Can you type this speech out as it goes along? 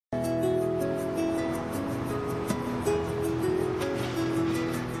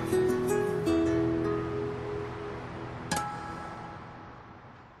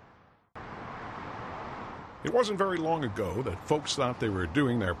It wasn't very long ago that folks thought they were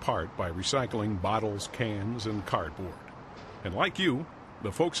doing their part by recycling bottles, cans, and cardboard. And like you,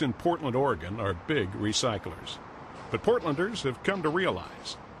 the folks in Portland, Oregon are big recyclers. But Portlanders have come to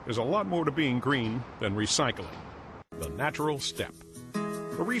realize there's a lot more to being green than recycling. The natural step.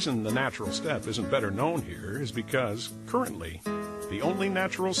 The reason the natural step isn't better known here is because, currently, the only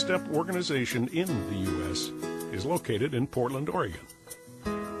natural step organization in the U.S. is located in Portland, Oregon.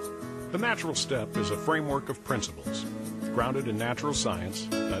 The natural step is a framework of principles grounded in natural science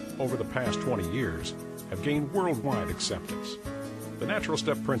that, over the past 20 years, have gained worldwide acceptance. The natural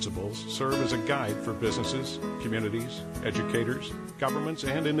step principles serve as a guide for businesses, communities, educators, governments,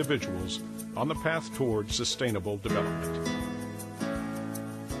 and individuals on the path toward sustainable development.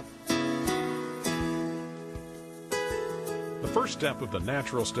 The first step of the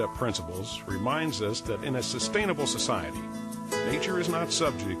natural step principles reminds us that in a sustainable society, nature is not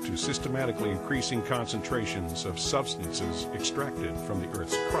subject to systematically increasing concentrations of substances extracted from the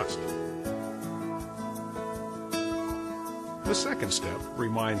Earth's crust. The second step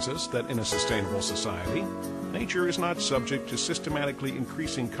reminds us that in a sustainable society, nature is not subject to systematically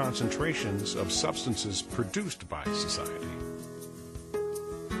increasing concentrations of substances produced by society.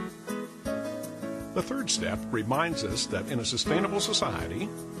 The third step reminds us that in a sustainable society,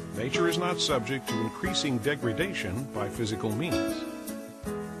 nature is not subject to increasing degradation by physical means.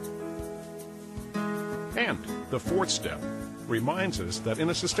 And the fourth step reminds us that in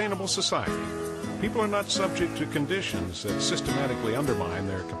a sustainable society, people are not subject to conditions that systematically undermine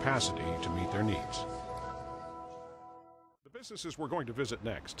their capacity to meet their needs. The businesses we're going to visit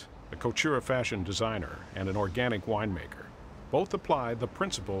next, a couture fashion designer and an organic winemaker, both apply the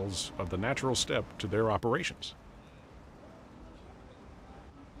principles of the natural step to their operations.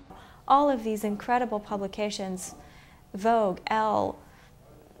 All of these incredible publications, Vogue, Elle,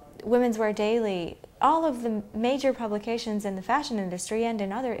 Women's Wear Daily, all of the major publications in the fashion industry and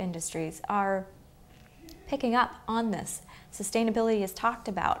in other industries are picking up on this. Sustainability is talked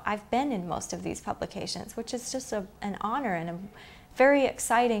about. I've been in most of these publications, which is just an honor and a very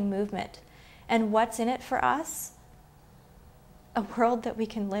exciting movement. And what's in it for us? A world that we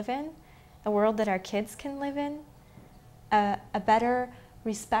can live in, a world that our kids can live in, a better,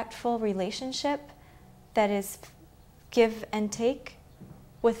 respectful relationship that is give and take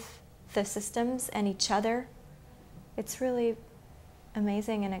with the systems and each other. It's really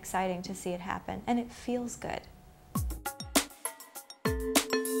amazing and exciting to see it happen, and it feels good.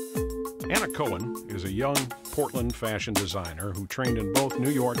 Anna Cohen is a young Portland fashion designer who trained in both New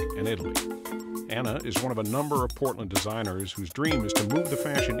York and Italy. Anna is one of a number of Portland designers whose dream is to move the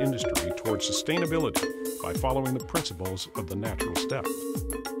fashion industry towards sustainability by following the principles of the natural step.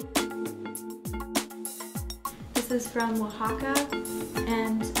 This is from Oaxaca,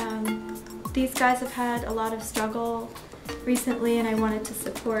 and these guys have had a lot of struggle recently, and I wanted to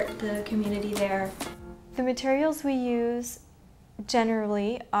support the community there. The materials we use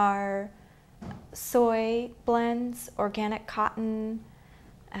generally are soy blends, organic cotton,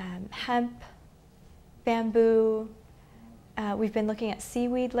 hemp, bamboo. We've been looking at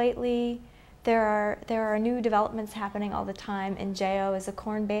seaweed lately. There are new developments happening all the time. Ingeo is a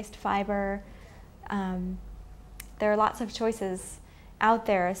corn-based fiber. There are lots of choices out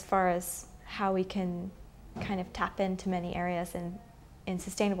there as far as how we can kind of tap into many areas in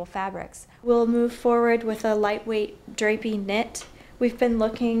sustainable fabrics. We'll move forward with a lightweight drapey knit. We've been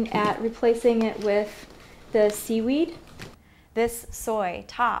looking at replacing it with the seaweed. This soy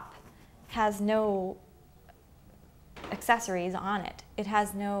top has no accessories on it. It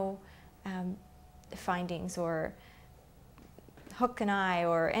has no findings or hook and eye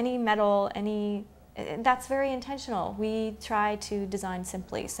or any metal, that's very intentional. We try to design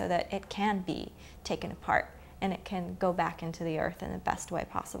simply so that it can be taken apart and it can go back into the earth in the best way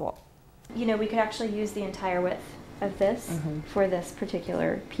possible. You know, we could actually use the entire width of this for this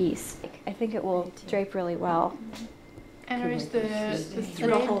particular piece. I think it will drape really well. And is the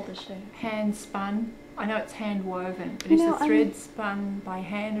thread hand spun? I know it's hand woven, but is the thread spun by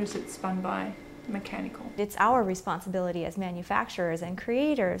hand or is it spun by mechanical? It's our responsibility as manufacturers and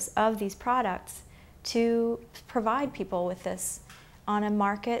creators of these products to provide people with this on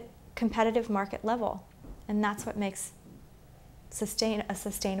a competitive market level. And that's what makes a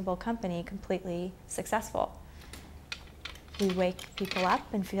sustainable company completely successful. We wake people up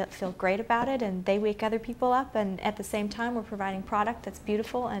and feel great about it, and they wake other people up, and at the same time we're providing product that's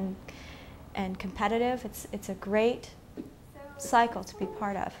beautiful and competitive. It's a great cycle to be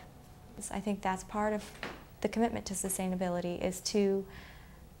part of. I think that's part of the commitment to sustainability, is to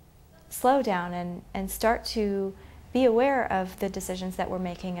slow down and start to be aware of the decisions that we're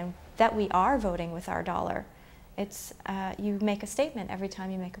making and that we are voting with our dollar. It's, you make a statement every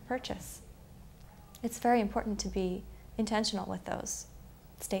time you make a purchase. It's very important to be intentional with those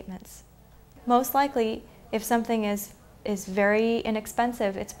statements. Most likely, if something is very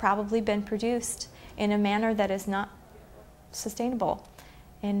inexpensive, it's probably been produced in a manner that is not sustainable,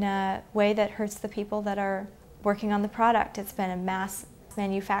 in a way that hurts the people that are working on the product. It's been a mass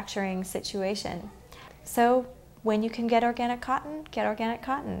manufacturing situation. So when you can get organic cotton, get organic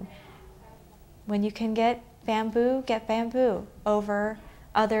cotton. When you can get bamboo over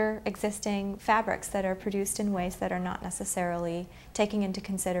other existing fabrics that are produced in ways that are not necessarily taking into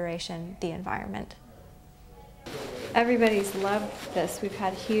consideration the environment. Everybody's loved this. We've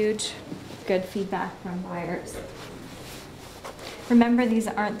had huge, good feedback from buyers. Remember, these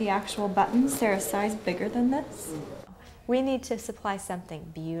aren't the actual buttons. They're a size bigger than this. We need to supply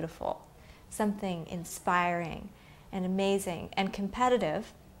something beautiful, something inspiring and amazing and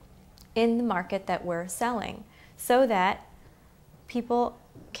competitive in the market that we're selling, so that people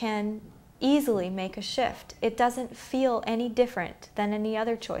can easily make a shift. It doesn't feel any different than any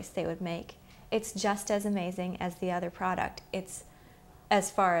other choice they would make. It's just as amazing as the other product. It's as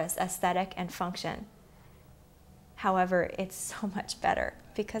far as aesthetic and function. However, it's so much better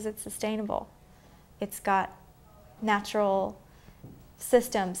because it's sustainable. It's got natural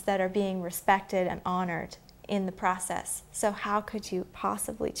systems that are being respected and honored in the process. So how could you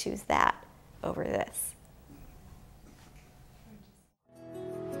possibly choose that over this?